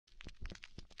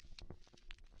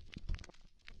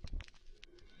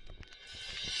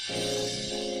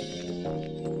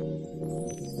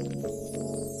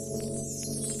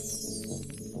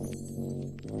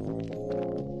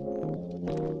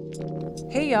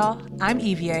Hey y'all, I'm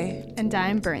Evier. And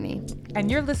I'm Bernie.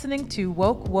 And you're listening to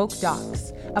Woke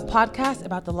Docs, a podcast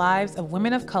about the lives of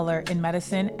women of color in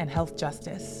medicine and health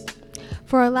justice.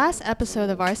 For our last episode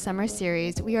of our summer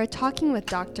series, we are talking with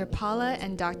Dr. Paula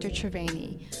and Dr.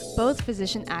 Trevani, both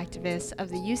physician activists of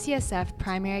the UCSF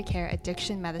Primary Care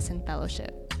Addiction Medicine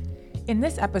Fellowship. In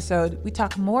this episode, we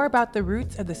talk more about the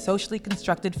roots of the socially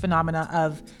constructed phenomena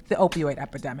of the opioid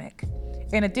epidemic.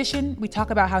 In addition, we talk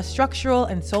about how structural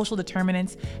and social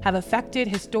determinants have affected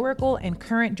historical and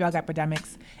current drug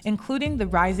epidemics, including the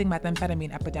rising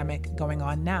methamphetamine epidemic going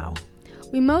on now.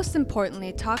 We most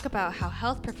importantly talk about how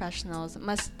health professionals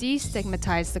must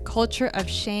destigmatize the culture of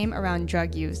shame around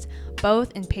drug use,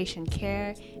 both in patient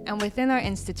care and within our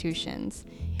institutions.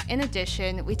 In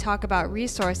addition, we talk about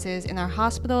resources in our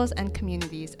hospitals and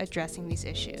communities addressing these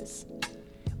issues.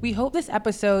 We hope this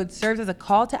episode serves as a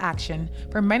call to action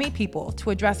for many people to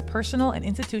address personal and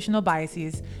institutional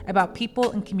biases about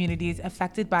people and communities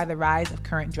affected by the rise of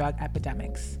current drug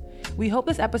epidemics. We hope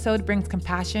this episode brings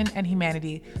compassion and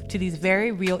humanity to these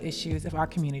very real issues of our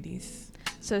communities.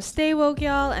 So stay woke,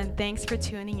 y'all, and thanks for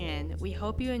tuning in. We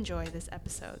hope you enjoy this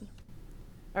episode.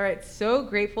 All right, so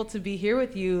grateful to be here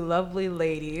with you, lovely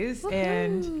ladies. Woohoo.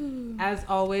 And as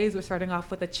always, we're starting off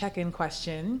with a check-in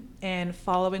question and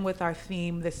following with our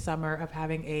theme this summer of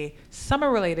having a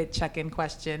summer-related check-in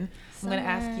question. I'm going to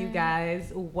ask you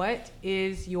guys, what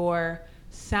is your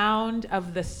sound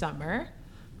of the summer?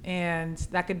 And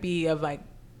that could be of like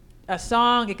a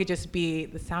song. It could just be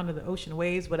the sound of the ocean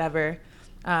waves, whatever.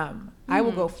 I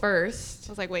will go first.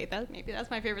 I was like, wait, maybe that's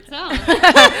my favorite sound.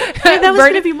 That was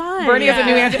going to be mine. Bernie has a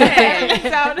new answer.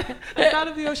 The sound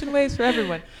of the ocean waves for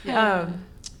everyone. Yeah.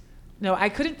 No, I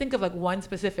couldn't think of like one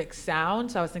specific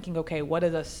sound. So I was thinking, okay, what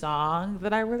is a song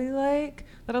that I really like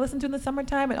that I listen to in the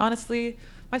summertime? And honestly,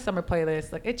 my summer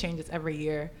playlist, like it changes every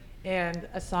year. And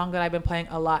a song that I've been playing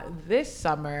a lot this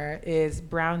summer is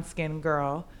Brown Skin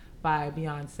Girl by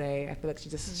Beyonce. I feel like she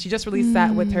just released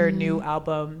that with her new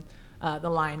album, The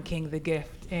Lion King, The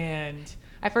Gift. And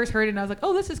I first heard it and I was like,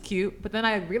 oh, this is cute. But then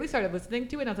I really started listening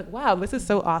to it and I was like, wow, this is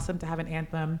so awesome to have an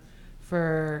anthem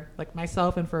for like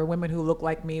myself and for women who look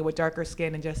like me with darker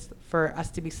skin and just for us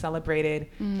to be celebrated.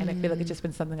 And I feel like it's just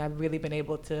been something I've really been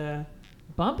able to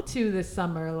bump to this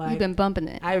summer. Like you've been bumping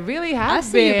it. I really have I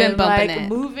see you've been bumping like it.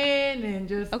 moving and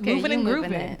just moving and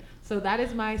grooving. So that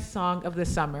is my song of the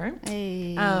summer.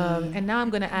 Hey. And now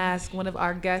I'm going to ask one of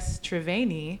our guests,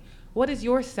 Trevani, what is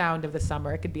your sound of the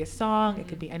summer? It could be a song. It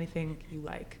could be anything you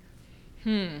like.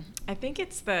 I think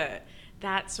it's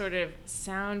that sort of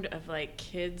sound of like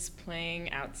kids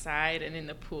playing outside and in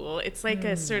the pool. It's like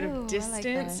a sort of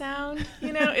distant sound,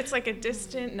 you know? It's like a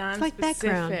distant,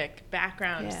 non-specific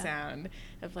background sound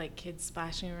of like kids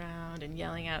splashing around and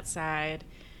yelling outside.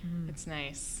 It's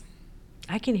nice.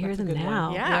 I can hear them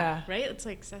now. Yeah, right? It's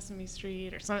like Sesame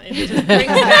Street or something. It just brings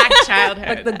back childhood.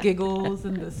 Like the giggles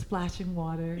and the splashing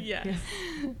water. Yes.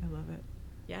 I love it.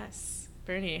 Yes.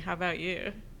 Bernie, how about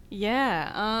you?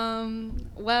 Yeah.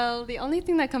 Well, the only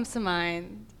thing that comes to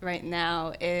mind right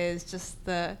now is just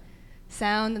the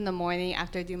sound in the morning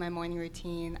after I do my morning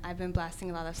routine. I've been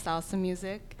blasting a lot of salsa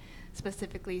music,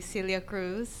 specifically Celia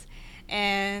Cruz.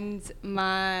 And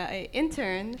my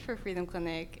intern for Freedom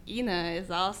Clinic, Ina, is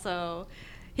also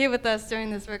here with us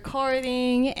during this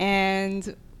recording.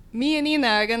 And me and Ina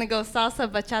are going to go salsa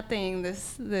bachating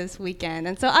this weekend.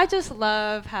 And so I just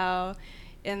love how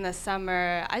in the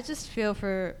summer, I just feel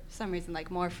for some reason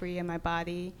like more free in my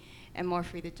body and more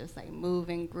free to just like move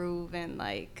and groove and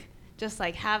like just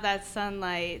like have that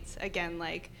sunlight again,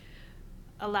 like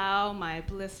allow my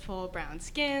blissful brown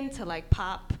skin to like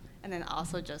pop and then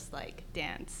also just like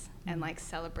dance and like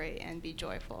celebrate and be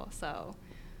joyful. So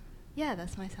yeah,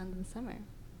 that's my sound of the summer.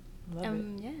 Love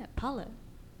it. Yeah, Paula.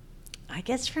 I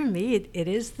guess for me, it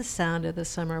is the sound of the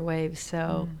summer waves.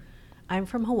 So I'm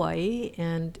from Hawaii,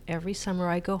 and every summer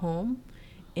I go home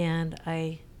and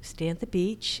I stay at the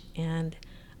beach and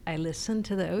I listen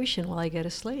to the ocean while I go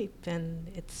to sleep. And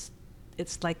it's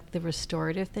like the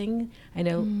restorative thing. I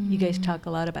know you guys talk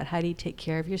a lot about how do you take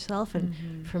care of yourself,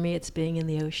 and for me it's being in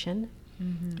the ocean.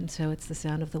 And so it's the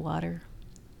sound of the water.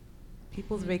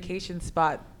 People's vacation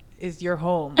spot is your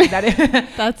home.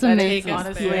 That's amazing.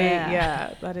 Honestly,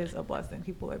 yeah, that is a blessing.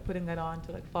 People are putting that on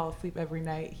to like fall asleep every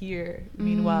night here.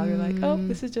 Meanwhile, you're like, oh,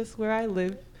 this is just where I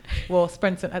live. Well,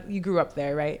 you grew up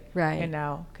there, right? Right. And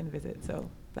now can visit.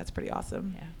 So that's pretty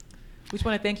awesome. Yeah. We just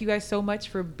want to thank you guys so much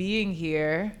for being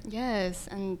here. Yes,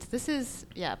 and this is,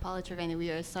 Paula Trevani, we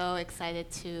are so excited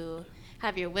to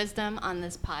have your wisdom on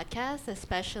this podcast,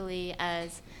 especially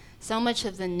as so much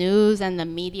of the news and the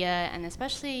media, and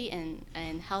especially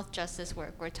in health justice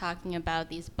work, we're talking about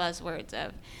these buzzwords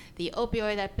of the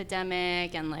opioid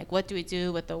epidemic and like what do we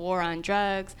do with the war on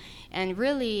drugs. And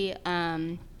really,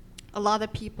 a lot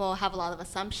of people have a lot of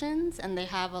assumptions and they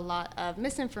have a lot of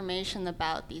misinformation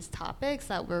about these topics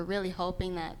that we're really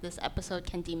hoping that this episode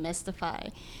can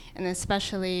demystify, and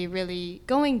especially really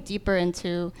going deeper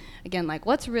into, again, like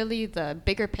what's really the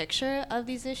bigger picture of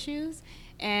these issues,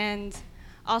 and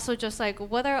also just like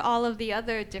what are all of the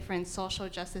other different social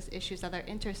justice issues that are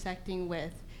intersecting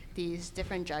with these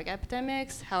different drug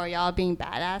epidemics. How are y'all being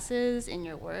badasses in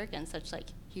your work and such like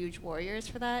huge warriors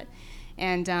for that?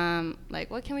 And like,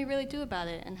 what can we really do about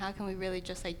it? And how can we really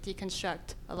just like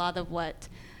deconstruct a lot of what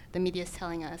the media is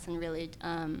telling us and really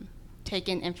take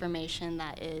in information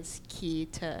that is key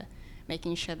to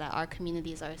making sure that our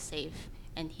communities are safe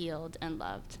and healed and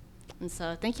loved. And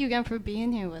so thank you again for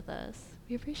being here with us.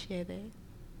 We appreciate it.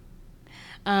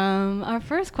 Our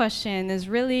first question is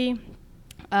really,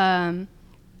 Paul,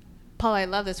 I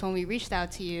love this. When we reached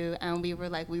out to you and we were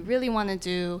like, we really want to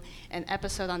do an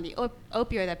episode on the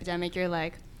opioid epidemic, you're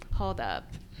like, hold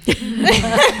up.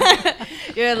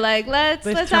 You're like, let's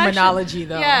terminology actually,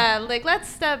 though. Yeah, like let's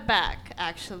step back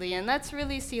actually, and let's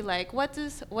really see like what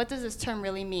does this term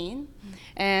really mean?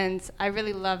 And I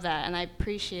really love that, and I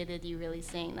appreciated you really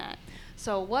saying that.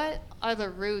 So what are the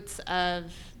roots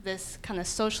of this kind of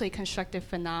socially constructed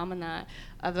phenomena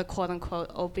of the quote-unquote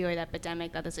opioid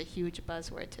epidemic that is a huge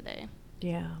buzzword today?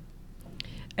 Yeah.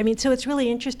 I mean, so it's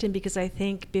really interesting because I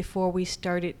think before we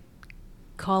started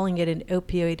calling it an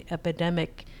opioid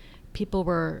epidemic, people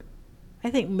were, I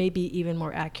think maybe even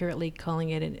more accurately calling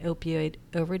it an opioid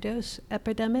overdose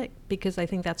epidemic, because I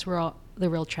think that's where all the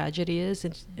real tragedy is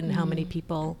and how many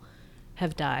people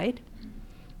have died.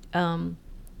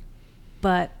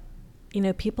 But, you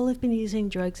know, people have been using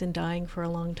drugs and dying for a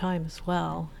long time as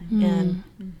well. And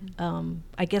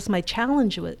I guess my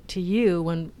challenge to you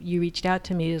when you reached out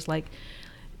to me is like,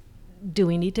 do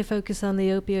we need to focus on the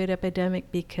opioid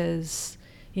epidemic? Because,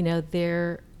 you know,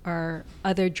 there are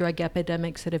other drug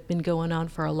epidemics that have been going on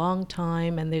for a long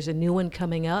time, and there's a new one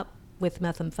coming up with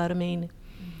methamphetamine.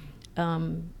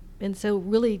 And so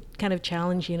really kind of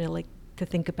challenging, you know, like to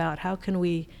think about how can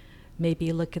we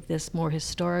maybe look at this more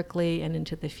historically and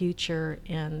into the future,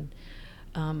 and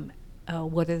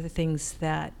what are the things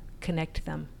that connect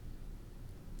them?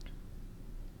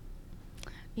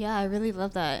 Yeah, I really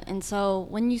love that. And so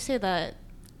when you say that,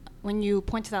 when you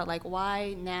pointed out like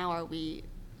why now are we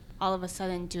all of a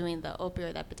sudden doing the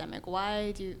opioid epidemic,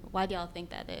 why do y'all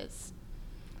think that is?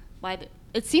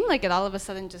 It seemed like it all of a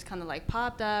sudden just kind of like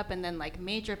popped up, and then like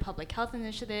major public health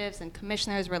initiatives and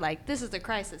commissioners were like, this is a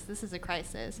crisis, this is a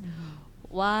crisis.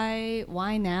 Why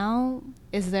now?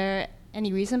 Is there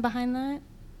any reason behind that?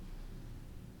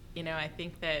 You know, I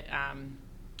think that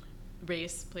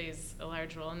race plays a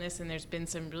large role in this, and there's been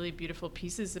some really beautiful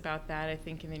pieces about that, I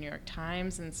think, in the New York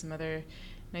Times and some other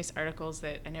nice articles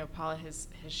that I know Paula has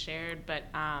shared,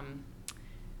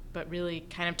 but really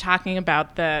kind of talking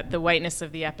about the whiteness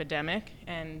of the epidemic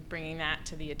and bringing that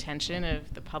to the attention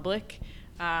of the public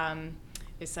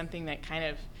is something that kind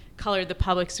of colored the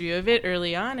public's view of it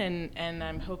early on, and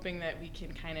I'm hoping that we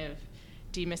can kind of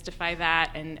demystify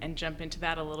that and jump into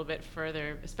that a little bit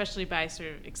further, especially by sort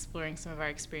of exploring some of our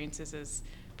experiences as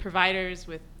providers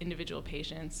with individual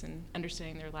patients and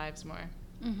understanding their lives more.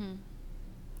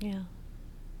 Yeah.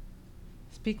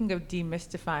 Speaking of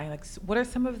demystifying, like, what are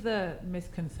some of the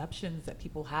misconceptions that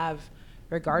people have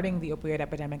regarding the opioid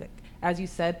epidemic? Like, as you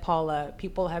said, Paula,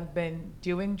 people have been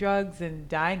doing drugs and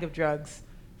dying of drugs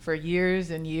for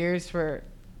years and years, for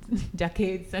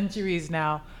decades, centuries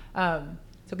now.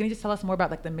 So can you just tell us more about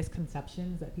like the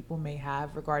misconceptions that people may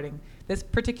have regarding this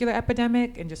particular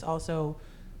epidemic, and just also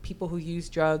people who use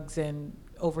drugs and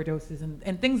overdoses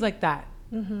and things like that?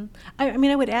 I mean,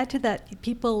 I would add to that,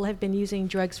 people have been using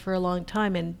drugs for a long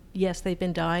time, and yes, they've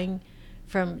been dying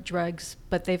from drugs,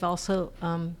 but they've also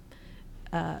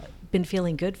been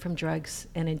feeling good from drugs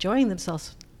and enjoying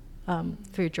themselves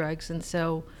through drugs. And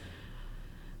so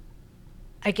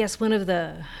I guess one of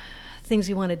the things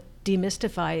we want to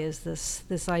demystify is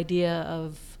this idea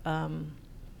of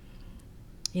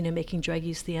making drug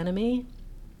use the enemy.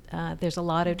 There's a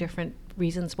lot of different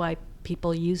reasons why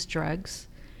people use drugs.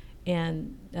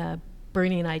 And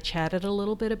Bernie and I chatted a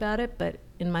little bit about it, but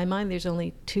in my mind, there's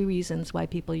only two reasons why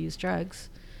people use drugs.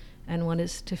 And one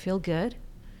is to feel good,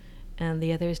 and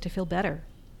the other is to feel better.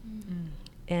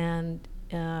 And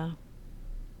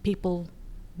people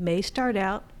may start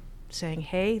out saying,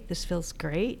 hey, this feels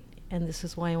great, and this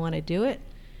is why I want to do it.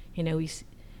 You know,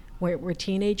 we're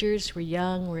teenagers, we're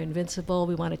young, we're invincible,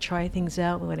 we want to try things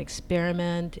out, we want to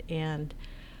experiment and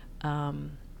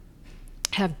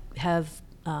have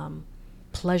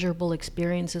pleasurable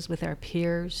experiences with our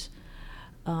peers.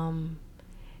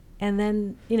 And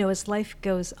then, as life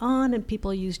goes on and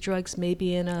people use drugs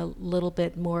maybe in a little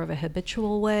bit more of a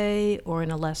habitual way or in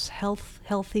a less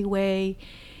healthy way,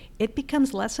 it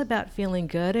becomes less about feeling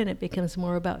good and it becomes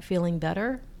more about feeling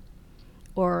better.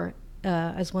 Or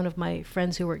as one of my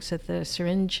friends who works at the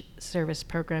syringe service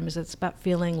program is, it's about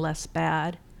feeling less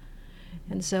bad.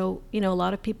 And so, a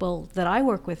lot of people that I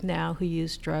work with now who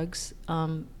use drugs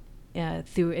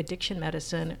through addiction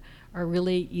medicine are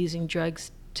really using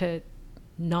drugs to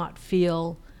not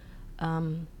feel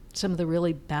some of the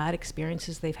really bad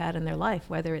experiences they've had in their life,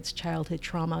 whether it's childhood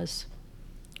traumas,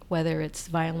 whether it's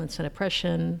violence and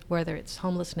oppression, whether it's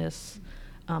homelessness,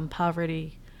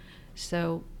 poverty.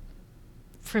 So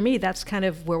for me, that's kind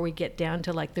of where we get down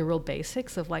to like the real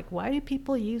basics of like, why do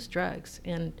people use drugs?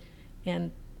 And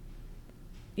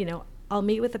I'll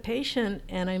meet with a patient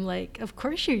and I'm like, of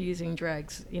course you're using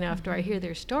drugs. After I hear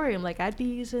their story, I'm like, I'd be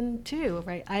using too,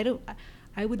 right?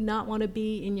 I would not want to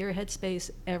be in your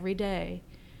headspace every day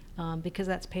because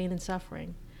that's pain and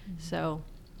suffering. Mm-hmm. So,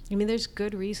 there's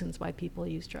good reasons why people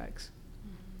use drugs.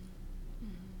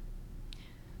 Mm-hmm.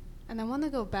 And I want to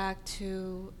go back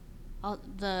to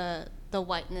the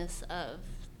whiteness of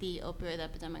the opioid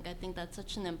epidemic. I think that's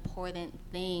such an important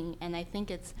thing, and I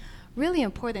think it's really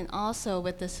important also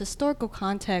with this historical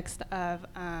context of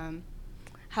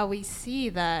how we see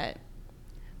that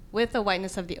with the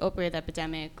whiteness of the opioid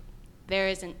epidemic, there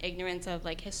is an ignorance of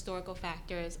like historical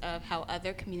factors of how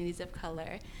other communities of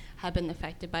color have been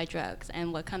affected by drugs.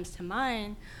 And what comes to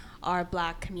mind are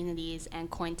Black communities and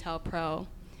COINTELPRO.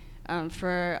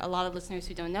 For a lot of listeners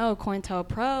who don't know,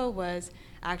 COINTELPRO was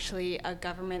actually a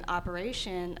government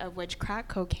operation of which crack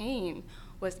cocaine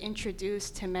was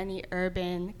introduced to many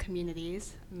urban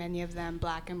communities, many of them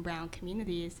Black and brown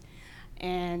communities.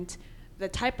 And the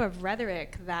type of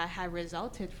rhetoric that had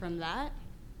resulted from that,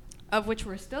 of which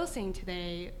we're still seeing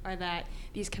today, are that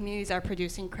these communities are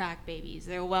producing crack babies,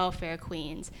 they're welfare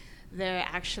queens, they're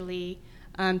actually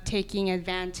taking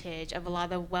advantage of a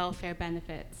lot of welfare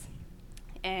benefits.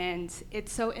 And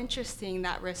it's so interesting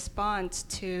that response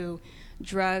to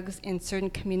drugs in certain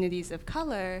communities of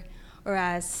color,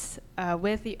 whereas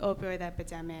with the opioid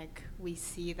epidemic, we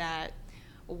see that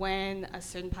when a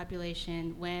certain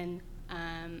population, when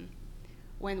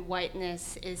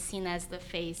whiteness is seen as the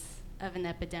face of an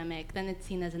epidemic, then it's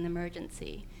seen as an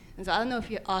emergency. And so I don't know if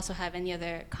you also have any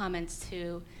other comments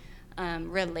to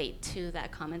relate to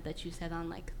that comment that you said on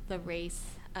like the race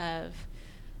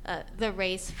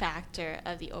factor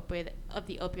of the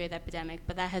opioid epidemic,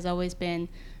 but that has always been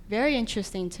very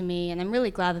interesting to me, and I'm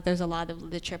really glad that there's a lot of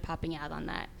literature popping out on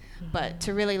that. Mm-hmm. But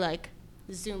to really like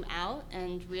zoom out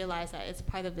and realize that it's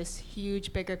part of this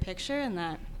huge bigger picture, and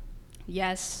that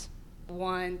yes,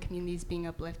 one community is being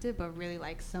uplifted, but really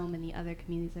like so many other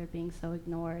communities are being so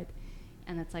ignored.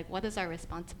 And it's like, what is our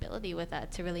responsibility with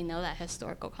that to really know that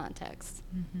historical context?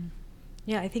 Mm-hmm.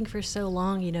 Yeah, I think for so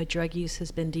long, drug use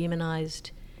has been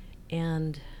demonized,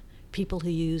 and people who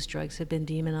use drugs have been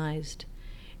demonized.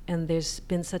 And there's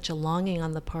been such a longing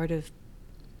on the part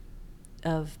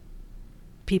of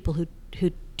people who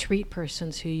treat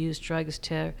persons who use drugs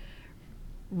to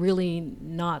really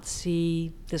not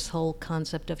see this whole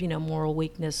concept of, moral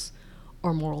weakness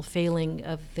or moral failing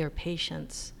of their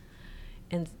patients.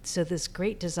 And so this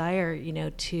great desire,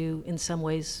 to, in some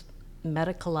ways,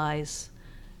 medicalize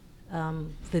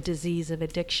the disease of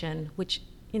addiction, which,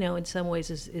 in some ways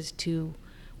is too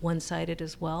one-sided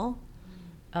as well.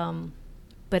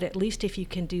 But at least if you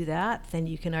can do that, then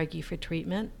you can argue for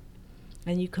treatment.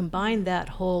 And you combine that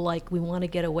whole, like, we want to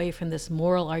get away from this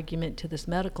moral argument to this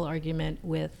medical argument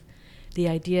with the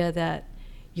idea that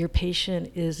your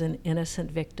patient is an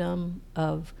innocent victim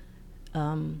of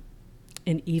an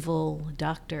evil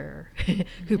doctor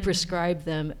who prescribed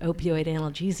them opioid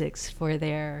analgesics for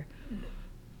their,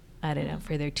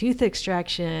 for their tooth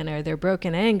extraction or their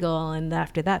broken ankle, and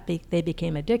after that they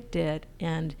became addicted,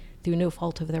 and through no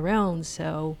fault of their own.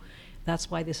 So that's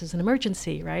why this is an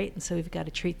emergency, right? And so we've got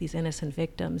to treat these innocent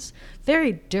victims.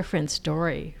 Very different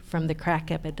story from the crack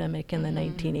epidemic in the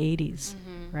 1980s,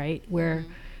 right? Where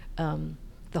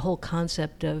the whole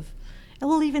concept of,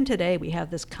 well, even today we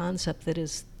have this concept that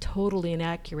is totally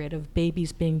inaccurate of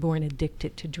babies being born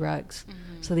addicted to drugs.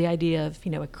 So the idea of,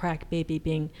 a crack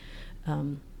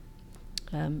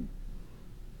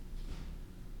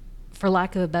for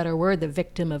lack of a better word, the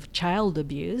victim of child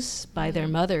abuse by their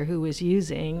mother who was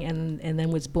using and then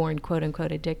was born, quote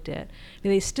unquote, addicted. I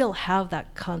mean, they still have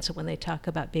that concept when they talk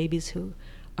about babies who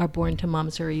are born to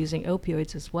moms who are using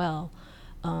opioids as well.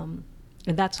 And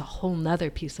that's a whole nother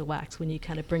piece of wax when you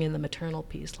kind of bring in the maternal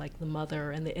piece, like the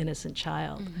mother and the innocent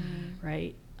child,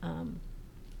 right?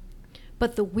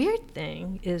 But the weird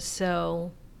thing is,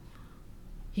 so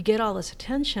you get all this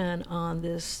attention on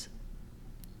this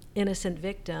innocent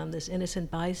victim, this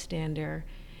innocent bystander,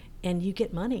 and you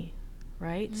get money,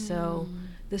 right? So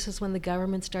this is when the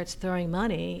government starts throwing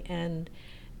money and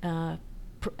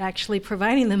actually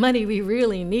providing the money we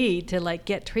really need to like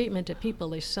get treatment to people.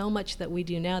 There's so much that we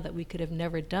do now that we could have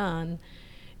never done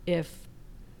if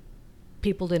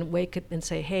people didn't wake up and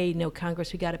say, hey, no,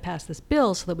 Congress, we got to pass this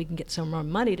bill so that we can get some more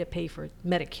money to pay for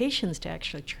medications to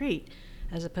actually treat,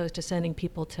 as opposed to sending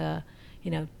people to,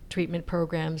 treatment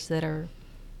programs that are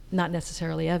not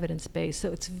necessarily evidence-based.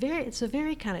 So it's a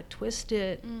very kind of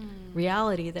twisted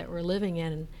reality that we're living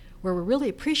in, where we're really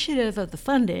appreciative of the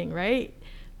funding, right?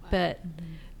 Wow. But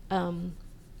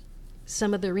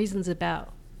some of the reasons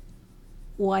about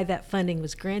why that funding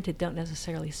was granted don't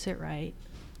necessarily sit right.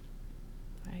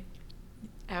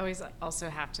 I always also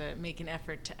have to make an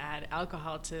effort to add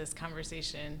alcohol to this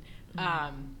conversation,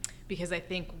 because I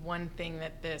think one thing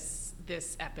that this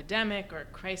epidemic or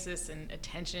crisis and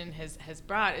attention has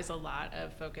brought is a lot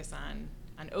of focus on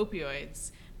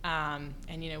opioids.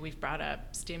 And we've brought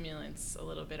up stimulants a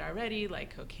little bit already,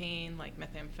 like cocaine, like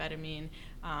methamphetamine,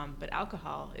 but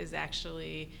alcohol is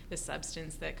actually the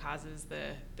substance that causes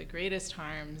the greatest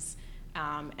harms,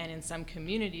 and in some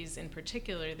communities in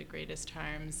particular, the greatest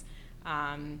harms.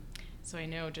 So I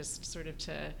know, just sort of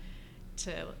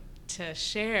to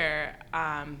share,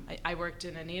 I worked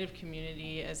in a Native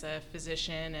community as a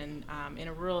physician and in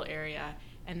a rural area,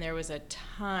 and there was a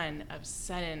ton of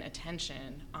sudden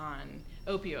attention on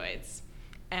opioids,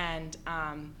 and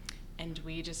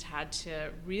we just had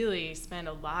to really spend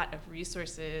a lot of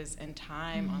resources and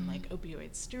time on like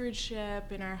opioid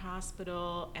stewardship in our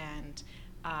hospital, and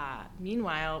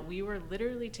meanwhile we were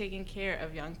literally taking care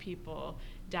of young people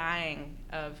dying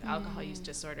of alcohol use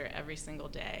disorder every single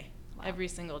day.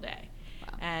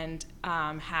 Wow. And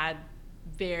had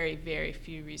very, very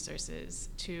few resources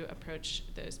to approach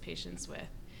those patients with.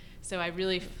 So I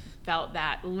really felt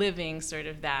that living sort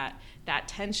of that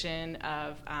tension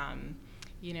of,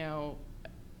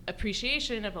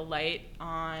 appreciation of a light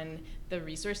on the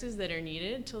resources that are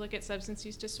needed to look at substance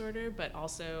use disorder, but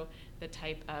also the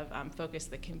type of focus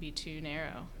that can be too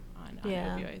narrow on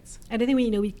opioids. And I think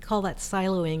we call that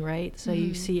siloing, right? So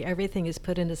you see everything is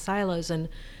put into silos, and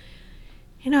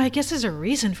I guess there's a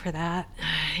reason for that.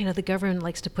 The government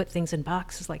likes to put things in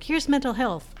boxes, like here's mental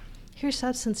health, here's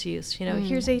substance use,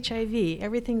 here's HIV.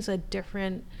 Everything's a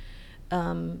different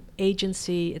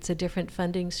agency, it's a different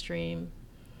funding stream.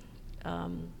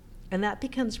 And that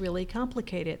becomes really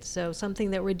complicated. So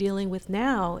something that we're dealing with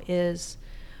now is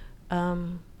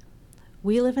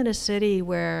we live in a city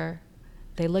where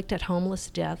they looked at homeless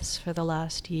deaths for the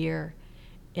last year,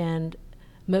 and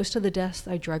most of the deaths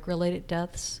are drug-related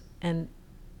deaths, and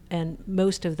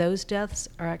most of those deaths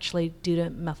are actually due to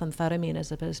methamphetamine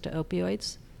as opposed to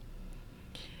opioids.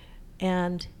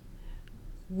 And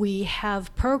we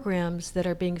have programs that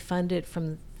are being funded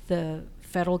from the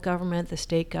federal government, the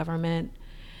state government,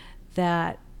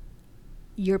 that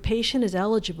your patient is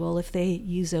eligible if they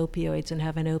use opioids and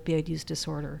have an opioid use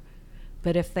disorder.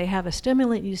 But if they have a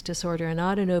stimulant use disorder and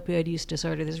not an opioid use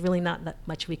disorder, there's really not that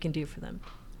much we can do for them.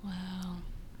 Wow.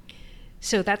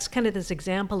 So that's kind of this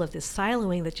example of this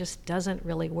siloing that just doesn't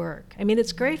really work. I mean,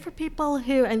 it's great for people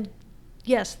who, and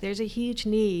yes, there's a huge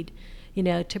need,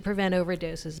 to prevent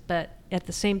overdoses, but at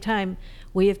the same time,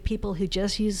 we have people who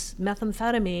just use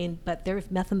methamphetamine, but their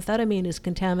methamphetamine is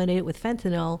contaminated with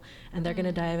fentanyl, and they're going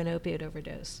to die of an opioid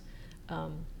overdose,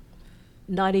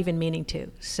 not even meaning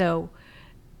to. So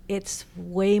it's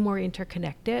way more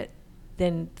interconnected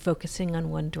than focusing on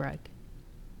one drug.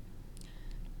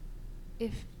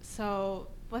 So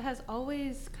what has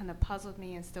always kind of puzzled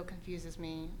me and still confuses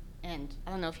me, and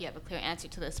I don't know if you have a clear answer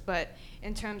to this, but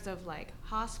in terms of like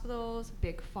hospitals,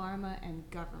 big pharma, and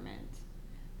government,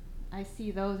 I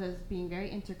see those as being very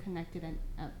interconnected and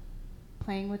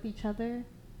playing with each other.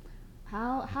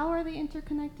 How are they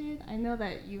interconnected? I know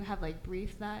that you have like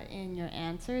briefed that in your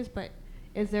answers, but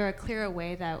is there a clearer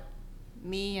way that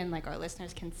me and like our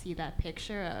listeners can see that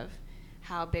picture of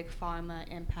how big pharma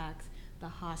impacts the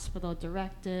hospital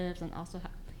directives, and also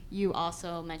you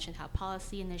also mentioned how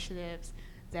policy initiatives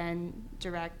then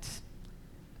direct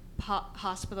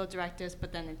hospital directors,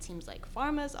 but then it seems like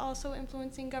pharma is also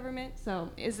influencing government. So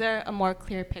is there a more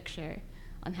clear picture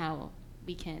on how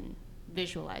we can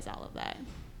visualize all of that?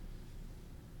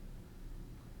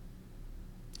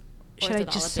 Should I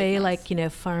just say, like,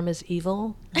 pharma's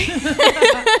evil?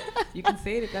 You can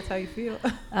say it if that's how you feel.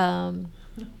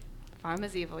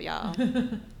 Pharma's evil, y'all.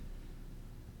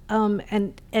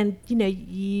 And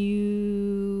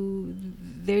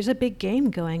there's a big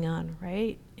game going on,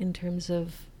 right, in terms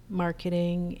of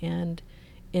marketing and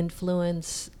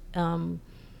influence.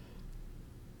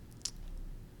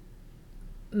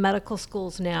 Medical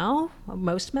schools now,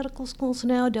 most medical schools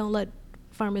now, don't let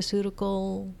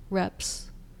pharmaceutical reps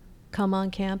come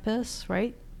on campus,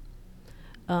 right?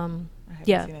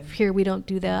 Here we don't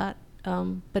do that.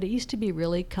 But it used to be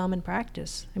really common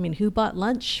practice. I mean, who bought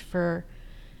lunch for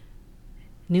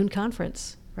noon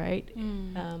conference, right?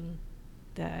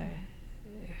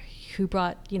 Who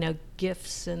brought,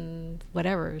 gifts and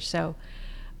whatever. So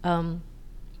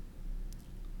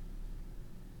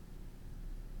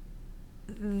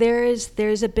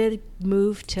there's a big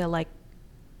move to, like,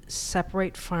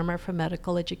 separate pharma from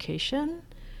medical education.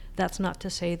 That's not to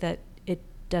say that it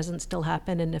doesn't still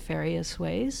happen in nefarious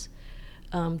ways.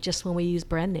 Just when we use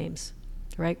brand names,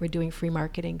 right? We're doing free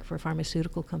marketing for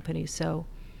pharmaceutical companies. So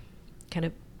kind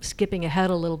of skipping ahead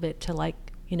a little bit to, like,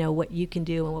 what you can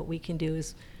do and what we can do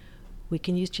is we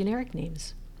can use generic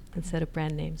names instead of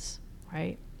brand names,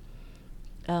 right?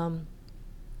 And,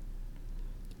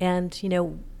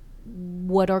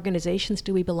 what organizations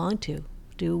do we belong to?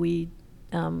 Do we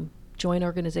join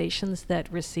organizations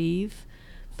that receive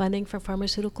funding from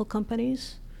pharmaceutical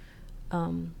companies?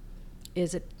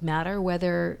 Does it matter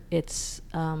whether it's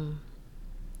a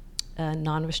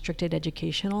non-restricted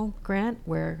educational grant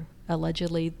where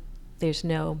allegedly there's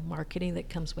no marketing that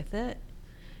comes with it?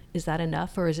 Is that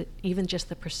enough, or is it even just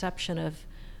the perception of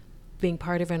being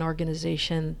part of an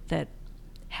organization that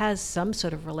has some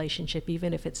sort of relationship,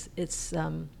 even if it's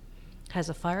has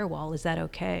a firewall? Is that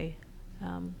okay?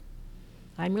 I'm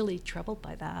really troubled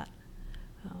by that.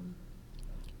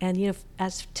 And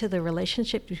as to the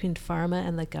relationship between pharma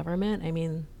and the government, I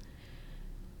mean,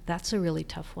 that's a really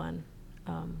tough one.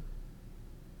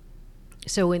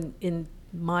 So in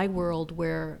my world,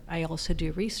 where I also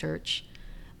do research,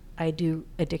 I do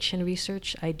addiction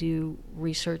research. I do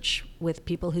research with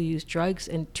people who use drugs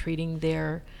and treating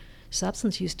their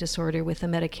substance use disorder with a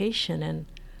medication. And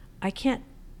I can't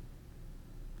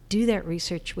do that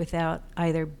research without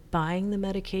either buying the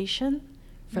medication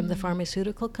from the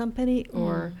pharmaceutical company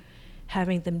or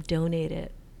having them donate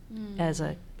it as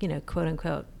a, quote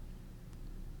unquote,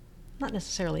 not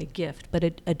necessarily a gift, but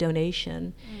a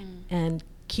donation, and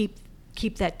keep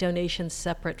that donation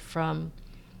separate from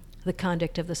the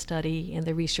conduct of the study and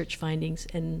the research findings,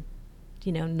 and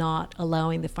not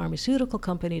allowing the pharmaceutical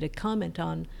company to comment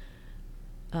on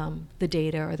the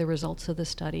data or the results of the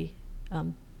study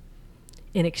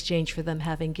in exchange for them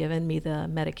having given me the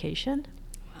medication.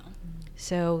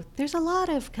 So there's a lot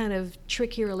of kind of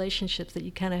tricky relationships that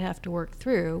you kind of have to work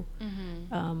through.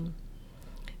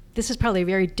 This is probably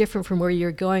very different from where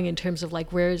you're going in terms of,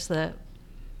 like, where's the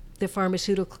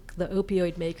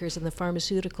opioid makers and the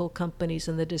pharmaceutical companies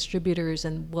and the distributors,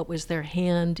 and what was their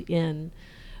hand in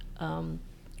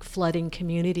flooding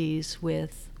communities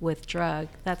with drug.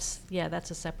 That's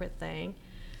a separate thing.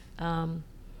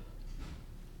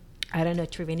 I don't know,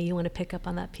 Triveni, you want to pick up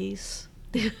on that piece?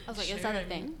 I was like, is that a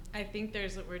thing? I think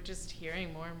we're just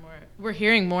hearing more and more. We're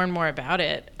hearing more and more about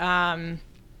it. And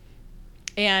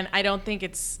I don't think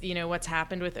it's, what's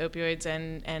happened with opioids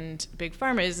and big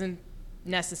pharma isn't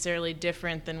necessarily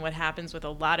different than what happens with a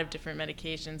lot of different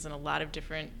medications and a lot of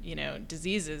different,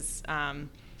 diseases.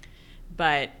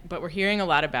 But we're hearing a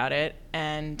lot about it.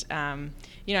 And,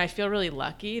 I feel really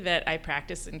lucky that I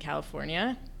practice in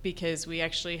California, because we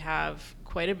actually have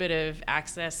quite a bit of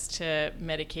access to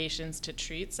medications to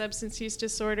treat substance use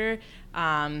disorder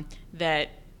that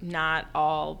not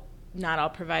all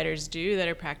providers do that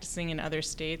are practicing in other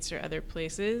states or other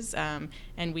places,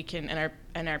 and we can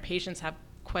and our patients have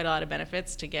quite a lot of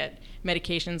benefits to get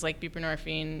medications like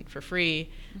buprenorphine for free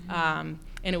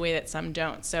in a way that some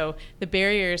don't. So the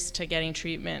barriers to getting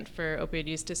treatment for opioid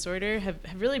use disorder have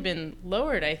really been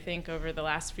lowered, I think, over the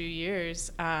last few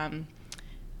years, and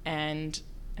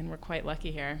we're quite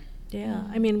lucky here. Yeah,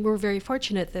 I mean, we're very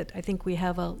fortunate that I think we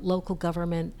have a local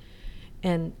government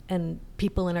and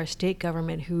people in our state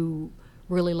government who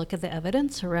really look at the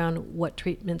evidence around what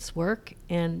treatments work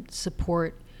and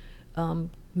support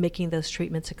making those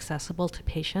treatments accessible to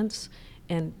patients.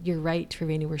 And you're right,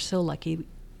 Triveni, we're so lucky.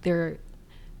 There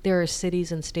are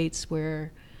cities and states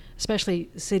where, especially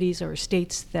cities or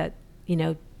states that,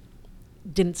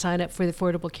 didn't sign up for the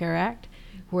Affordable Care Act,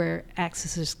 where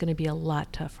access is going to be a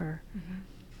lot tougher.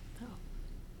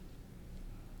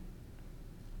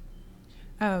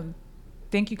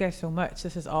 Thank you guys so much.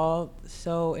 This is all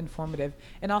so informative.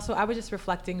 And also, I was just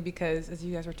reflecting because as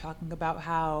you guys were talking about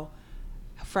how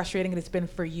frustrating it has been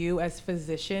for you as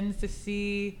physicians to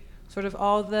see sort of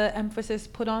all the emphasis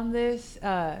put on this,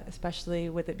 especially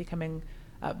with it becoming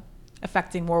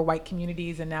affecting more white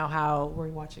communities, and now how we're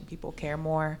watching people care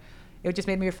more. It just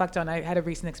made me reflect on, I had a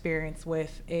recent experience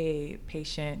with a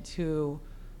patient who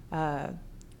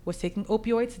was taking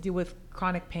opioids to deal with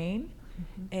chronic pain.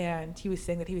 And he was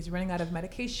saying that he was running out of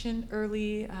medication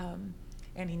early,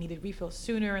 and he needed refills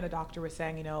sooner. And the doctor was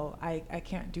saying, you know, I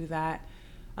can't do that.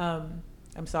 I'm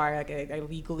sorry, like I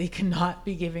legally cannot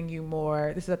be giving you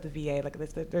more. This is at the VA, like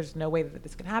there's no way that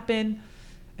this can happen.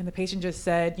 And the patient just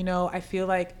said, you know, I feel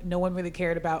like no one really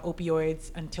cared about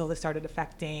opioids until this started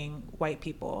affecting white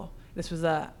people. This was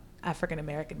a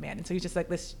African-American man. And so he's just like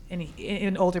this, and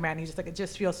an older man, he's just like, it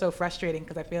just feels so frustrating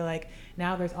because I feel like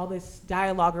now there's all this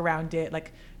dialogue around it.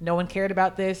 Like no one cared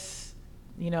about this,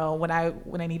 you know, when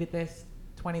I needed this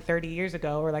 20, 30 years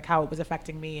ago, or like how it was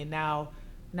affecting me. And now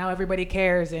everybody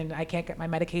cares, and I can't get my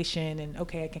medication, and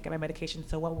okay, I can't get my medication.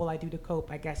 So what will I do to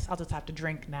cope? I guess I'll just have to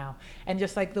drink now. And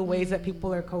just like the ways that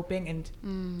people are coping, and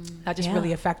that just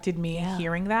really affected me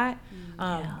hearing that.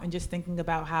 And just thinking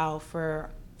about how for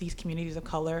these communities of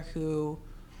color who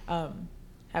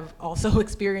have also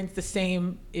experienced the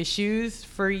same issues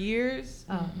for years,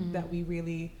 that we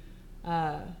really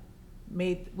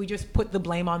we just put the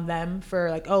blame on them for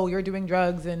like, oh, you're doing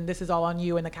drugs and this is all on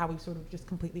you, and like how we sort of just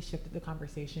completely shifted the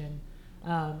conversation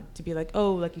to be like,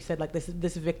 oh, like you said, like this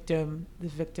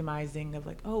victimizing of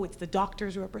like, oh, it's the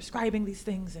doctors who are prescribing these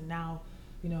things, and now,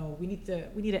 you know, we need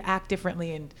to act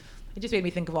differently. And it just made me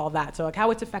think of all that. So like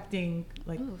how it's affecting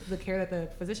like the care that the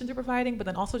physicians are providing, but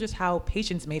then also just how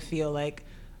patients may feel. Like,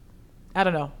 I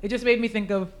don't know. It just made me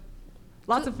think of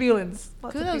lots of feelings.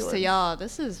 Kudos to y'all.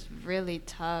 This is really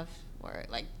tough work.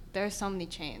 Like there's so many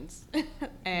chains,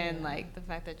 and like the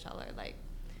fact that y'all are like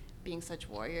being such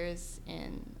warriors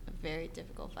in a very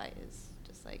difficult fight is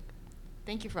just like,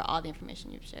 thank you for all the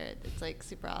information you've shared. It's like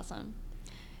super awesome.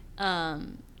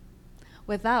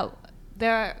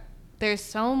 There's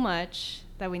so much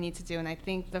that we need to do, and I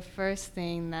think the first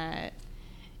thing that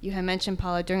you had mentioned,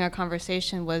 Paula, during our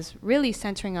conversation was really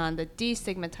centering on the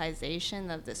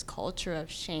destigmatization of this culture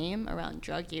of shame around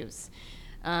drug use.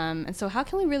 And so how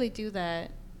can we really do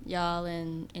that, y'all,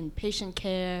 in patient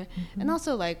care and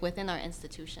also like within our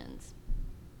institutions?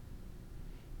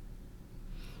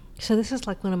 So this is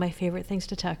like one of my favorite things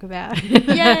to talk about.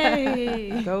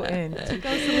 Yay! Go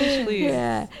solution, please.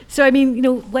 Yeah. So I mean, you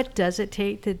know, what does it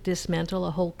take to dismantle a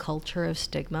whole culture of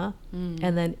stigma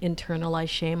and then internalize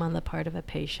shame on the part of a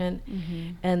patient?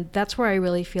 And that's where I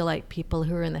really feel like people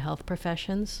who are in the health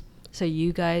professions, so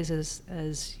you guys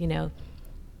as you know,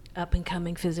 up and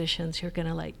coming physicians who are going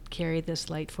to like carry this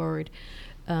light forward,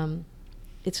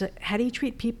 it's how do you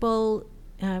treat people?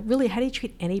 Really, how do you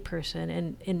treat any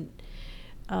person? And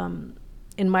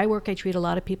in my work, I treat a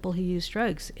lot of people who use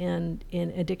drugs. And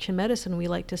in addiction medicine, we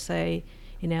like to say,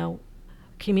 you know,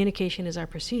 communication is our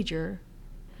procedure.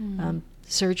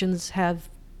 Surgeons have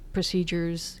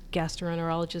procedures,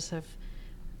 gastroenterologists have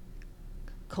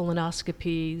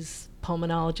colonoscopies,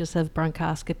 pulmonologists have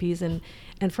bronchoscopies. And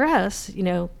for us, you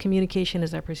know, communication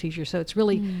is our procedure. So it's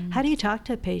really, how do you talk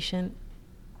to a patient?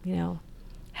 You know,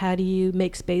 how do you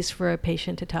make space for a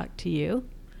patient to talk to you?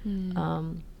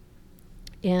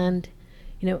 And,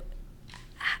 you know,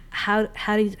 how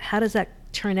does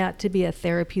that turn out to be a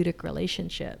therapeutic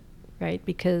relationship, right?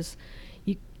 Because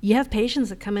you have patients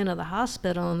that come into the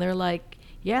hospital and they're like,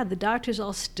 yeah, the doctors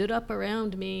all stood up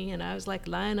around me and I was like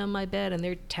lying on my bed and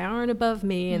they're towering above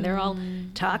me and they're all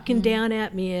talking down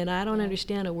at me and I don't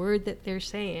understand a word that they're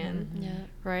saying,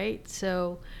 right?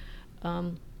 So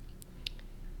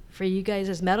for you guys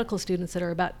as medical students that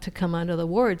are about to come onto the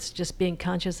wards, just being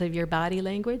conscious of your body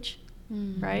language,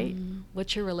 right?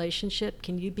 What's your relationship?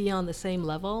 Can you be on the same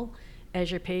level as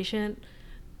your patient?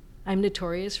 I'm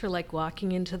notorious for like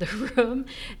walking into the room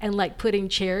and like putting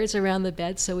chairs around the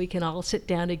bed so we can all sit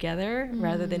down together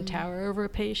rather than tower over a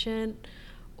patient.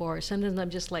 Or sometimes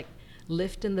I'm just like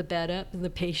lifting the bed up and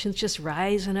the patient's just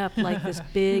rising up like this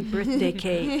big birthday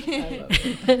cake.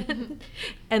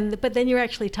 But then you're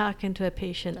actually talking to a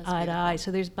patient eye to eye.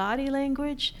 So there's body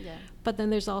language, but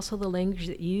then there's also the language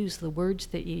that you use, the words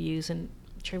that you use. And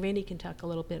Triveni can talk a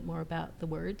little bit more about the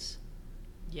words.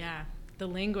 Yeah, the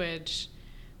language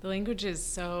is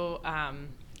so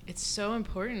it's so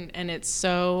important, and it's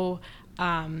so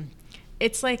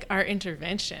it's like our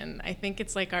intervention. I think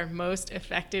it's like our most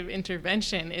effective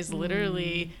intervention is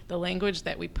literally the language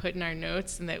that we put in our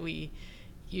notes and that we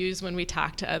use when we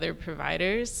talk to other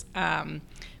providers.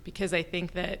 Because I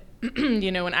think that,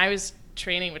 you know, when I was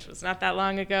training, which was not that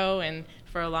long ago, and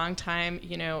for a long time,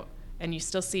 you know, and you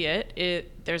still see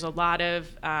there's a lot of,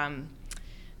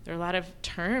 there are a lot of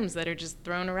terms that are just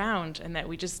thrown around and that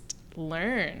we just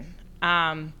learn.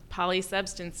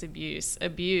 Polysubstance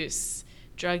abuse,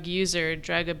 drug user,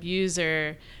 drug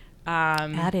abuser,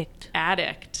 Addict.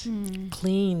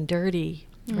 Clean, dirty,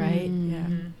 right? Yeah.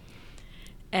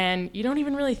 And you don't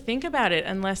even really think about it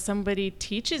unless somebody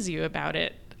teaches you about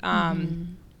it.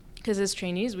 Because as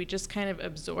trainees, we just kind of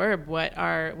absorb what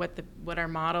our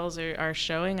models are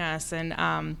showing us,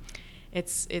 and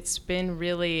it's been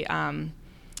really.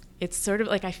 It's sort of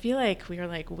like, I feel like we are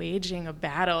like waging a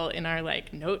battle in our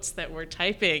like notes that we're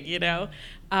typing, you know?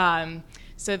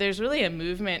 So there's really a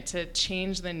movement to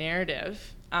change the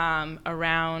narrative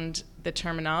around the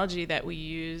terminology that we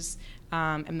use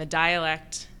and the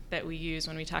dialect that we use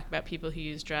when we talk about people who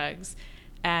use drugs,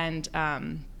 and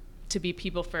to be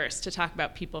people first, to talk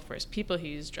about people first, people who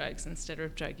use drugs instead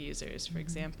of drug users, for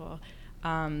example.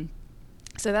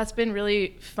 So that's been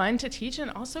really fun to teach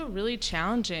and also really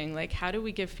challenging. Like, how do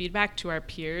we give feedback to our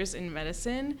peers in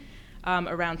medicine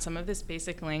around some of this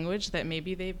basic language that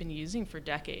maybe they've been using for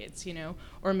decades, you know?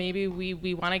 Or maybe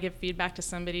we want to give feedback to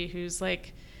somebody who's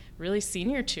like really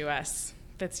senior to us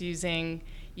that's using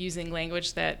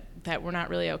language that we're not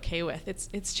really okay with.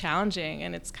 It's challenging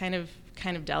and it's kind of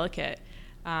delicate.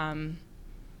 Yeah.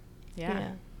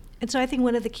 And so I think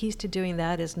one of the keys to doing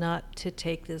that is not to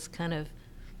take this kind of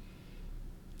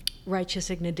righteous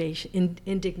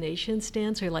indignation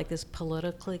stance or like this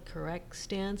politically correct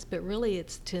stance, but really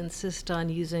it's to insist on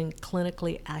using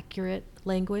clinically accurate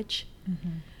language,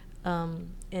 and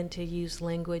to use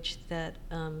language that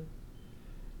I'm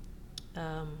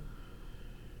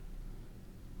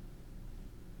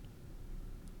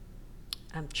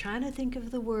trying to think of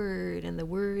the word, and the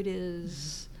word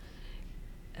is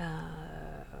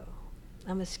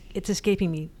it's escaping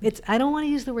me. I don't want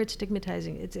to use the word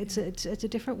stigmatizing. It's a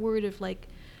different word of like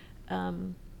not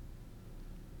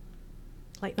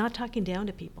talking down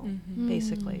to people,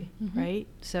 basically, right?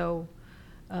 So,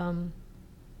 I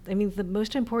mean, the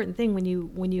most important thing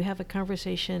when you have a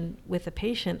conversation with a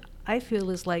patient, I feel,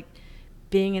 is like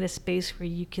being in a space where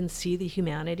you can see the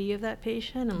humanity of that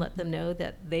patient and let them know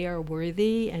that they are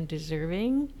worthy and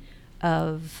deserving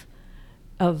of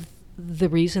the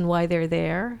reason why they're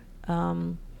there.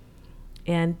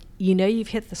 And you know you've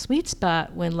hit the sweet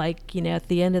spot when, like, you know, at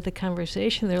the end of the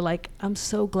conversation, they're like, I'm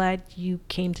so glad you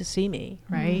came to see me,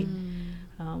 right?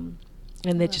 And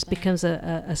it just becomes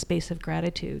a space of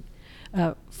gratitude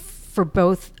for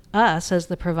both us as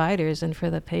the providers and for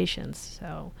the patients.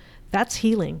 So that's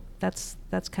healing. That's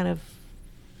kind of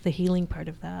the healing part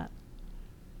of that.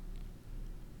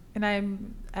 And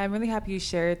I'm really happy you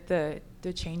shared the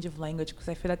change of language, because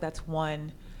I feel like that's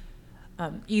one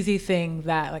easy thing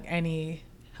that like any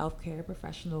healthcare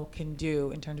professional can do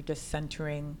in terms of just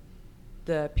centering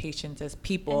the patients as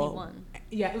people. Anyone.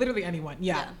 Yeah, literally anyone.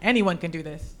 Yeah, anyone can do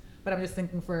this. But I'm just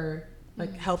thinking for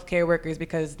like healthcare workers,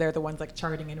 because they're the ones like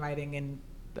charting and writing and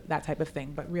that type of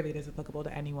thing. But really, it is applicable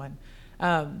to anyone.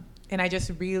 And I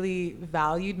just really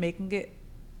valued making it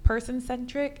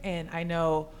person-centric. And I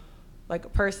know,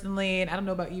 like personally, and I don't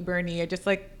know about you, Bernie, I just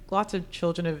like lots of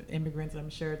children of immigrants, I'm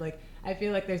sure, like I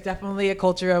feel like there's definitely a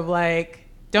culture of like,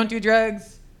 don't do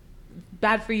drugs,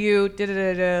 bad for you,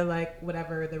 like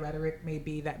whatever the rhetoric may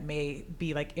be that may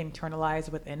be like internalized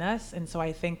within us. And so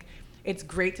I think it's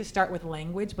great to start with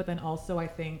language, but then also I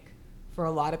think for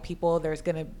a lot of people,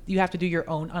 you have to do your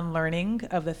own unlearning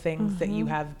of the things that you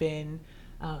have been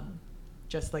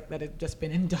just like that have just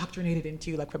been indoctrinated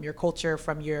into, like from your culture,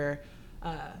 from your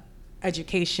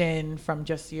education, from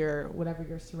just your whatever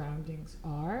your surroundings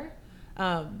are.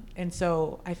 And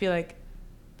so I feel like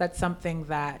that's something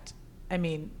that, I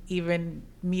mean, even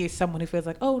me as someone who feels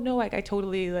like, oh no, like I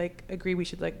totally like agree we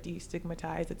should like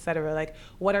destigmatize, et cetera. Like,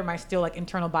 what are my still like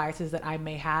internal biases that I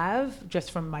may have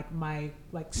just from like my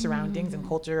like surroundings and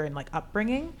culture and like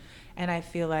upbringing? And I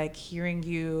feel like hearing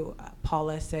you,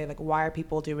 Paula, say like, why are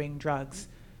people doing drugs?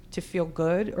 To feel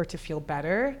good or to feel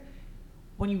better?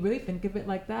 When you really think of it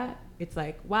like that, it's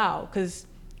like, wow, because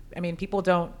I mean, people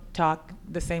don't talk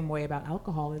the same way about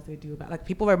alcohol as they do about, like,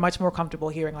 people are much more comfortable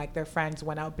hearing like their friends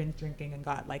went out binge drinking and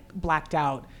got like blacked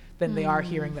out than they are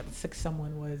hearing that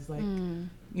someone was like,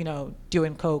 you know,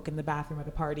 doing coke in the bathroom at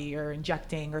a party or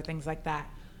injecting or things like that.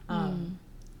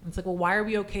 It's like, well, why are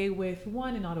we okay with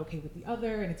one and not okay with the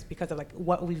other? And it's because of like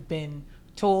what we've been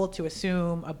told to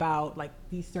assume about like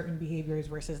these certain behaviors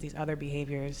versus these other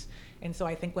behaviors. And so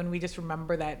I think when we just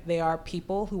remember that they are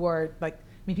people who are like,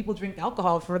 I mean, people drink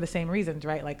alcohol for the same reasons,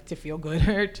 right? Like to feel good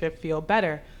or to feel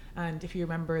better. And if you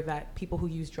remember that people who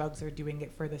use drugs are doing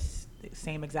it for the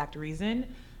same exact reason,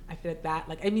 I feel like that,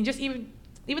 like, I mean, just even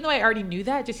though I already knew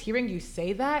that, just hearing you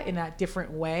say that in that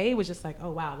different way was just like,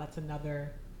 oh wow, that's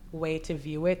another way to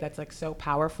view it that's like so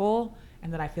powerful,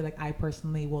 and that I feel like I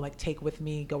personally will like take with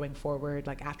me going forward,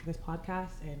 like after this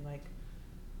podcast, and like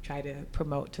try to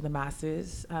promote to the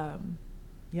masses.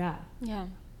 Yeah.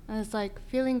 And it's like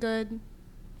feeling good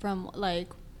from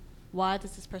like, why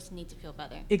does this person need to feel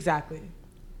better? Exactly.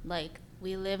 Like,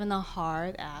 we live in a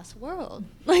hard ass world.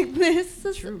 Like, this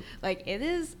is True. like, it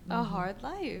is a hard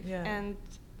life. Yeah. And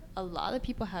a lot of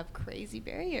people have crazy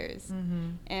barriers.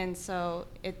 And so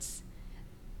it's,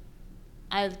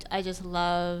 I just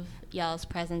love y'all's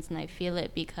presence, and I feel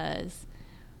it because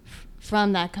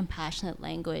from that compassionate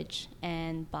language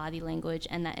and body language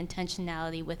and that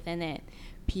intentionality within it,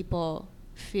 people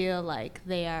feel like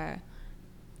they are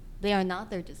not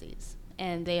their disease,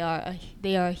 and they are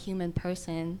a human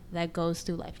person that goes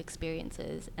through life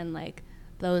experiences, and like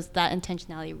that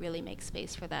intentionality really makes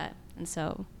space for that. And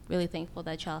so really thankful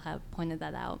that y'all have pointed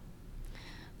that out.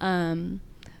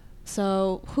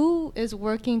 So who is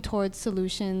working towards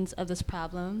solutions of this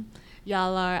problem?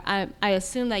 Y'all are, I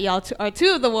assume that y'all are two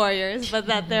of the warriors, but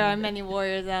that there are many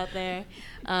warriors out there,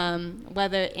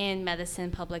 whether in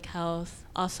medicine, public health,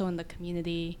 also in the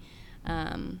community,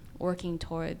 working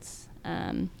towards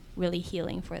really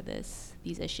healing for these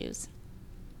issues.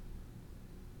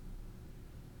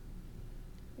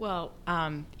 Well,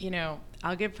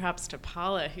 I'll give props to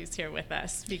Paula, who's here with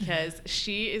us, because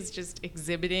she is just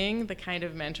exhibiting the kind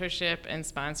of mentorship and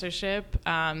sponsorship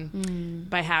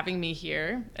by having me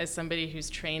here as somebody who's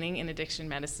training in addiction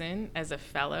medicine as a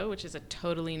fellow, which is a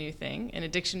totally new thing. An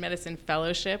addiction medicine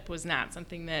fellowship was not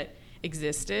something that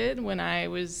existed when I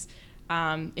was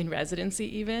in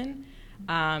residency even.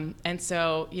 And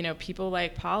so, people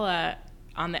like Paula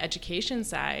on the education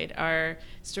side are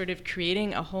sort of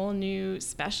creating a whole new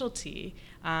specialty,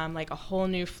 like a whole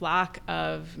new flock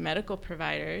of medical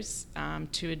providers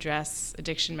to address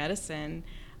addiction medicine.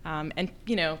 And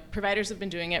providers have been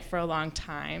doing it for a long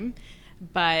time,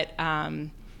 but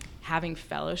having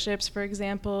fellowships, for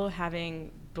example,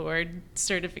 having board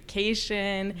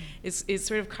certification is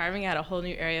sort of carving out a whole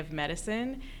new area of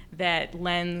medicine that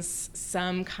lends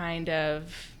some kind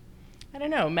of,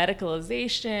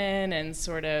 medicalization, and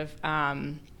sort of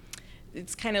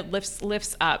it's kind of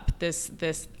lifts up this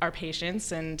our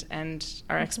patients and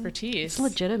our expertise. It's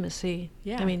legitimacy.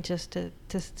 Yeah. I mean, just to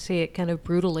say it kind of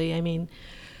brutally, I mean,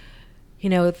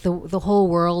 the whole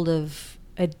world of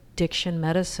addiction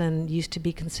medicine used to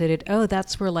be considered,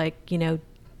 that's where like,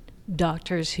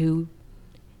 doctors who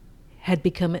had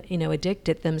become,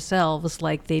 addicted themselves,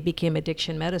 like they became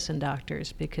addiction medicine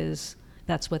doctors because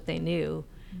that's what they knew.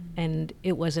 And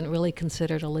it wasn't really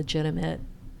considered a legitimate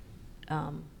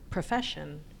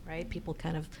profession, right? People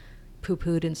kind of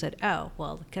poo-pooed and said, oh,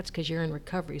 well, that's because you're in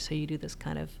recovery, so you do this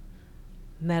kind of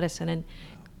medicine. And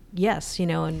yes,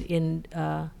 in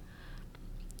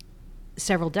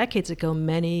several decades ago,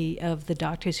 many of the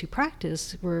doctors who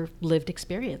practice were lived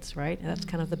experience, right? And that's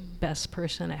kind of the best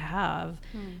person to have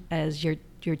as your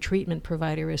treatment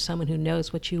provider, is someone who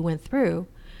knows what you went through.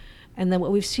 And then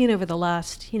what we've seen over the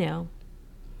last,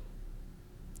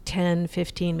 10,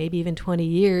 15, maybe even 20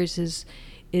 years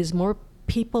is more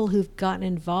people who've gotten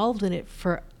involved in it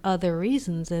for other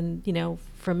reasons. And,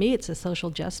 for me, it's a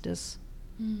social justice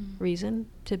reason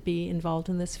to be involved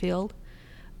in this field.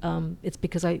 It's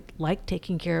because I like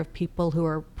taking care of people who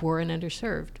are poor and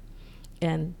underserved.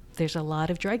 And there's a lot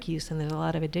of drug use and there's a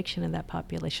lot of addiction in that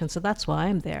population. So that's why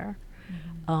I'm there.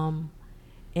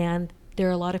 And there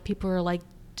are a lot of people who are like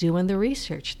doing the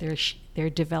research. They're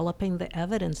developing the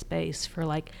evidence base for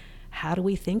like, how do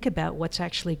we think about what's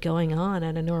actually going on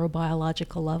at a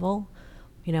neurobiological level?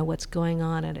 What's going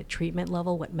on at a treatment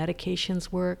level, what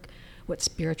medications work, what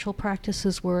spiritual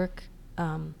practices work,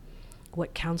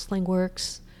 what counseling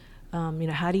works.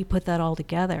 How do you put that all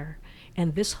together?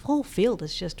 And this whole field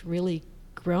has just really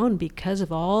grown because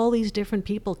of all these different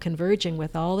people converging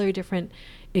with all their different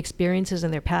experiences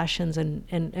and their passions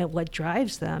and what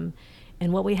drives them.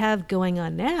 And what we have going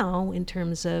on now in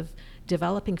terms of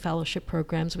developing fellowship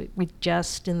programs, we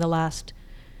just in the last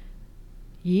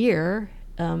year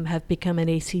have become an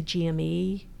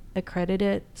ACGME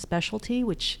accredited specialty,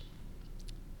 which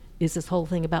is this whole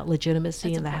thing about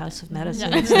legitimacy in the House of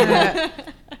Medicine. Yeah.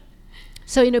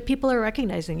 So, people are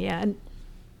recognizing, and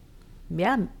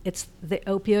yeah, it's the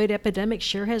opioid epidemic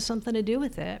sure has something to do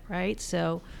with it, right?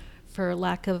 So for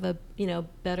lack of a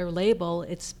better label,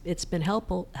 it's been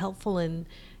helpful in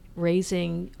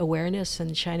raising awareness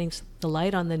and shining the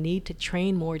light on the need to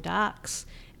train more docs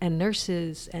and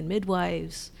nurses and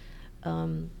midwives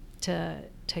to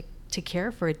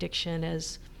care for addiction.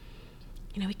 As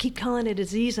we keep calling it a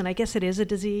disease, and I guess it is a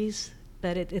disease,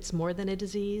 but it's more than a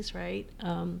disease, right?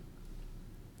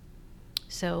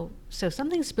 So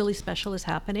something really special is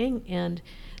happening, and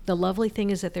the lovely thing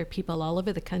is that there are people all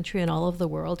over the country and all over the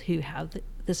world who have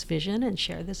this vision and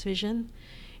share this vision,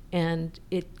 and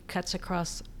it cuts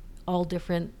across all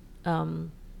different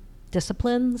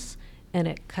disciplines, and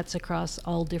it cuts across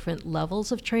all different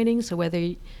levels of training. So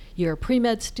whether you're a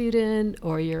pre-med student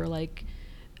or you're like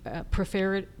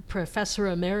professor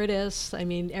emeritus, I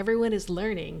mean, everyone is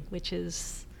learning, which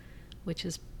is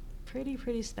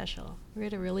pretty special. We're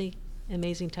at a really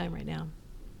amazing time right now.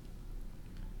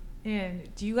 And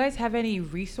do you guys have any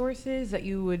resources that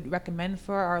you would recommend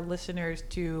for our listeners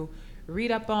to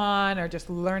read up on, or just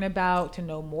learn about, to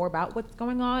know more about what's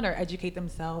going on, or educate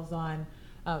themselves on,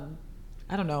 I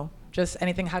don't know, just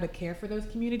anything, how to care for those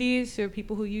communities or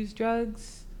people who use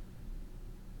drugs?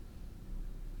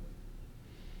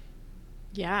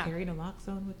 Yeah. Carry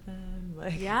naloxone with them.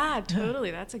 Yeah,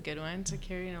 totally. That's a good one, to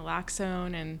carry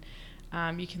naloxone. And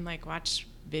you can watch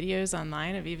videos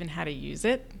online of even how to use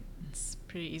it. It's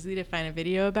pretty easy to find a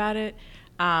video about it.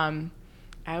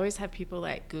 I always have people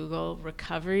Google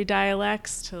recovery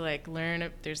dialects to learn.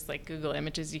 There's Google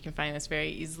Images, you can find this very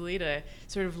easily to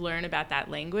sort of learn about that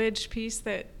language piece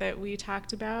that we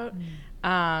talked about.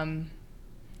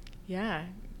 Yeah,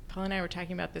 Paul and I were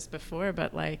talking about this before,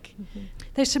 but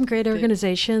there's some great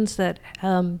organizations that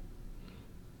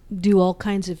do all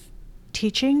kinds of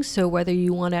teaching. So whether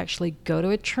you want to actually go to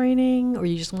a training or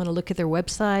you just want to look at their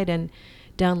website and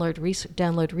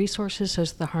download resources, so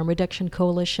it's the Harm Reduction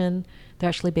Coalition. They're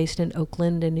actually based in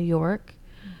Oakland and New York.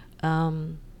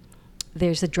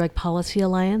 There's the Drug Policy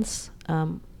Alliance.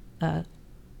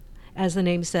 As the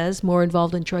name says, more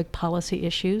involved in drug policy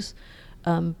issues.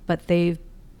 But they've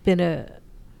been a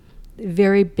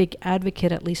very big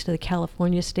advocate, at least at the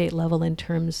California state level, in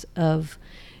terms of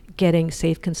getting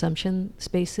safe consumption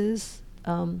spaces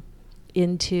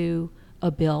into a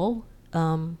bill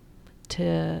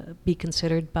to be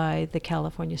considered by the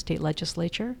California state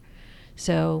legislature.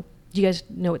 So do you guys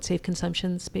know what safe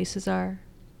consumption spaces are?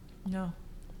 No.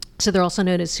 So they're also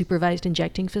known as supervised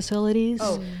injecting facilities.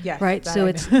 Oh, yes. Right? So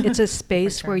it's a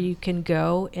space where you can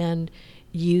go and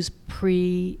use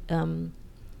pre-obtained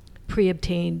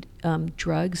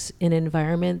drugs in an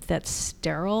environment that's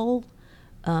sterile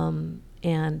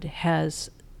and has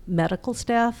medical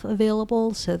staff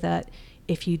available, so that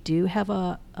if you do have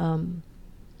an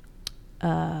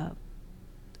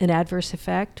adverse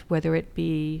effect, whether it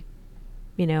be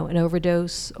an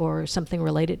overdose or something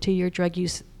related to your drug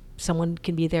use, someone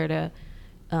can be there to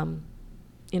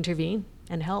intervene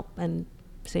and help and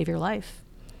save your life.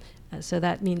 So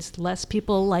that means less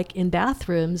people in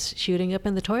bathrooms shooting up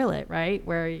in the toilet, right?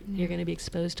 Where you're going to be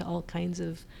exposed to all kinds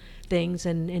of things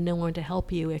and no one to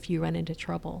help you if you run into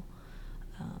trouble.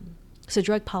 So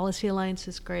Drug Policy Alliance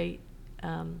is great.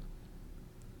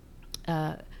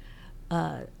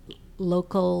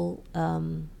 Local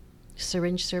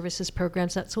syringe services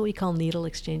programs, that's what we call needle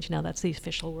exchange now. That's the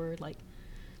official word,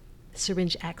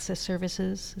 syringe access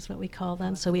services is what we call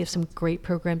them. So we have some great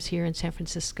programs here in San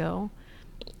Francisco.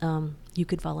 You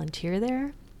could volunteer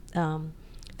there.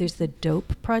 There's the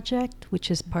DOPE project,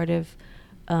 which is part of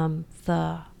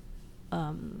the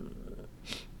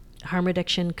Harm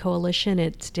Reduction Coalition.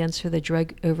 It stands for the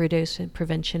Drug Overdose and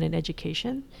Prevention and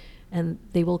Education. And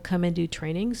they will come and do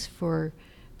trainings for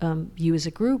you as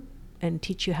a group and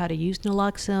teach you how to use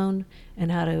naloxone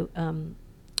and how to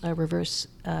reverse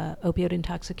opioid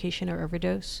intoxication or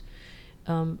overdose.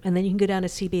 And then you can go down to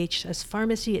CBHS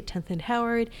Pharmacy at 10th and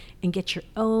Howard and get your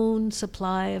own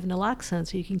supply of naloxone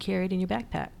so you can carry it in your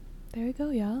backpack. There you go,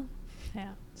 y'all.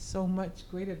 Yeah. So much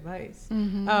great advice.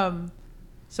 Mm-hmm.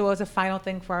 So as a final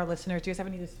thing for our listeners, do you guys have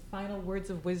any just final words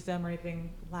of wisdom or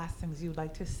anything, last things you'd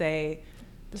like to say?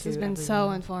 This has been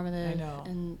so informative. I know.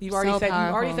 And You already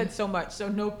powerful. said so much, so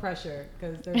no pressure,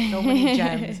 because there's so many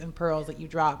gems and pearls that you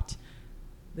dropped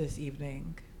this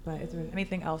evening. But is there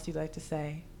anything else you'd like to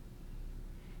say?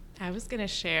 I was going to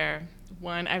share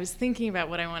one. I was thinking about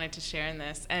what I wanted to share in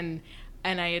this, and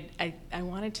I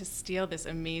wanted to steal this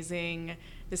amazing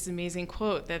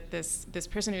quote that this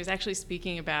person who was actually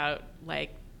speaking about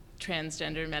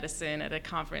transgender medicine at a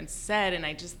conference said, and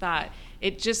I just thought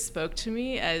it just spoke to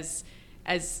me as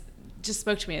just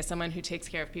spoke to me as someone who takes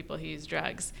care of people who use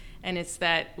drugs. And it's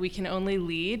that we can only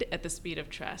lead at the speed of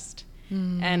trust.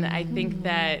 And I think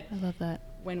that I love that.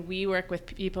 when we work with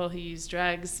people who use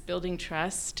drugs, building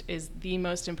trust is the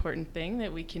most important thing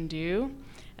that we can do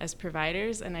as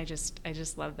providers. And I just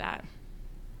love that.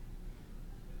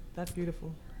 That's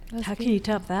beautiful. How can you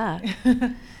top that?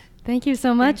 Thank you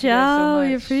so much, you guys so y'all.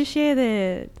 We much. appreciate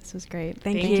it. This was great.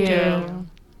 Thank you.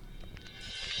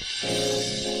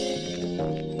 you.